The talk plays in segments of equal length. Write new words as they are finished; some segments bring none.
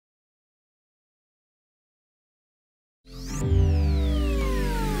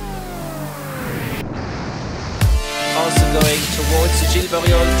to Kristofer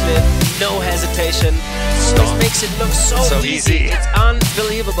Turdell, no hesitation. Just makes it look so easy. It's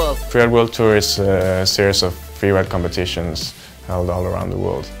unbelievable. Freeride World Tour is a series of freeride competitions held all around the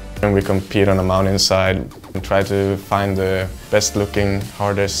world. And we compete on a mountainside and try to find the best looking,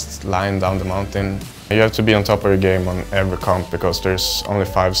 hardest line down the mountain. You have to be on top of your game on every comp because there's only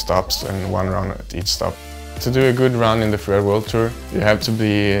 5 stops and 1 run at each stop. To do a good run in the Freeride World Tour, you have to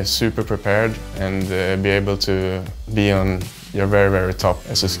be super prepared and be able to be on your very top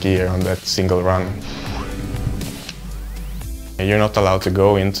as a skier on that single run. You're not allowed to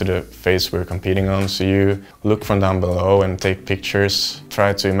go into the phase we're competing on, so you look from down below and take pictures.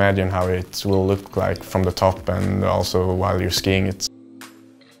 Try to imagine how it will look like from the top and also while you're skiing it.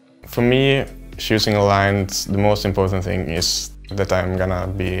 For me, choosing a line, the most important thing is that I'm gonna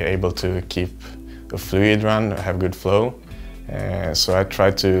be able to keep a fluid run, have good flow. So I try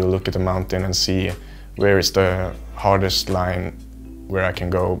to look at the mountain and see where is the hardest line where I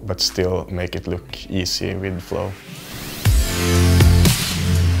can go but still make it look easy with flow.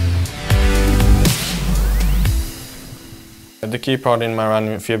 The key part in my run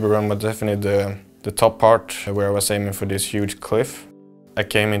in February was definitely the top part where I was aiming for this huge cliff. I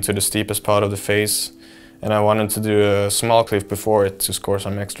came into the steepest part of the phase and I wanted to do a small cliff before it to score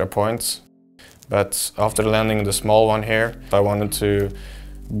some extra points. But after landing the small one here, I wanted to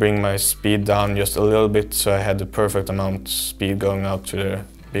bring my speed down just a little bit so I had the perfect amount of speed going out to the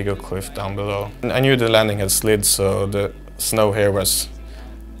bigger cliff down below. And I knew the landing had slid, so the snow here was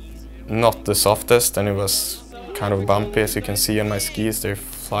not the softest and it was kind of bumpy. As you can see on my skis, they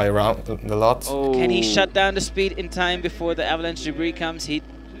fly around a lot. Oh. Can he shut down the speed in time before the avalanche debris comes? He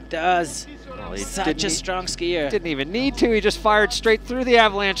does. Well, such a strong skier. Didn't even need to, he just fired straight through the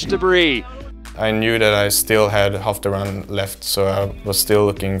avalanche debris. I knew that I still had half the run left, so I was still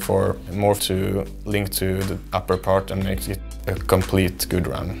looking for more to link to the upper part and make it a complete good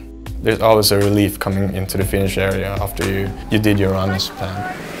run. There's always a relief coming into the finish area after you did your run as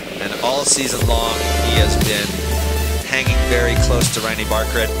planned. And all season long, he has been hanging very close to Reini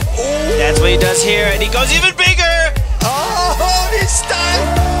Barkred. Oh. That's what he does here, and he goes even bigger! Oh, he's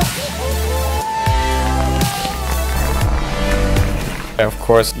done! Of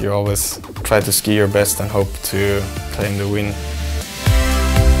course, you always try to ski your best and hope to claim the win.